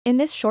In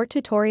this short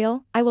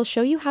tutorial, I will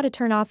show you how to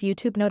turn off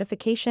YouTube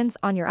notifications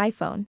on your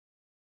iPhone.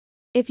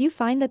 If you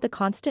find that the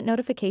constant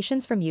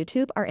notifications from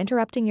YouTube are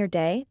interrupting your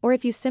day, or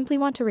if you simply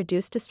want to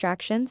reduce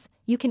distractions,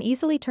 you can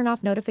easily turn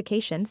off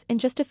notifications in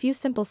just a few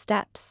simple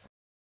steps.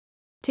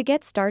 To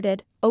get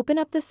started, open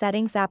up the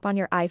Settings app on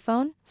your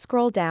iPhone,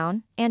 scroll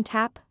down, and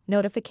tap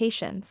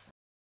Notifications.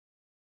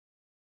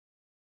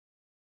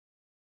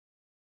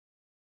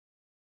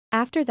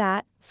 After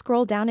that,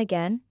 scroll down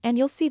again, and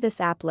you'll see this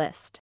app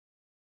list.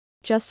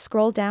 Just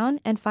scroll down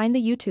and find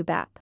the YouTube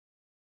app.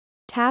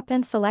 Tap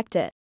and select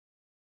it.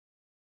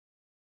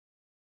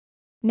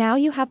 Now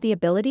you have the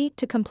ability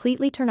to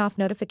completely turn off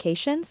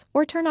notifications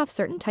or turn off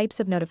certain types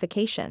of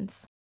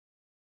notifications.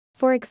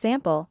 For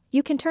example,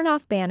 you can turn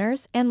off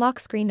banners and lock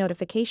screen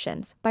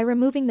notifications by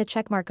removing the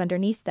checkmark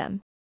underneath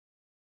them.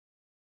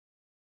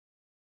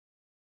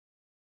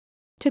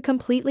 To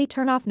completely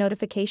turn off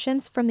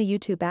notifications from the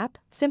YouTube app,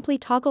 simply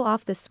toggle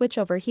off the switch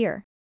over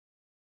here.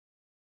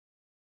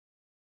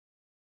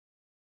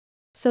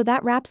 So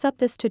that wraps up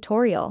this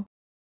tutorial.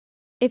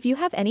 If you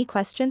have any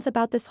questions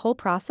about this whole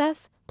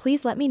process,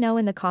 please let me know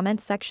in the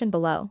comments section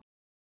below.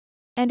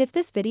 And if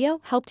this video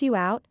helped you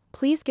out,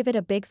 please give it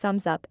a big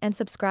thumbs up and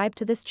subscribe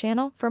to this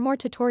channel for more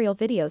tutorial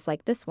videos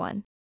like this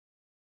one.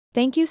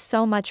 Thank you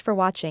so much for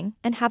watching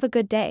and have a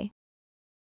good day.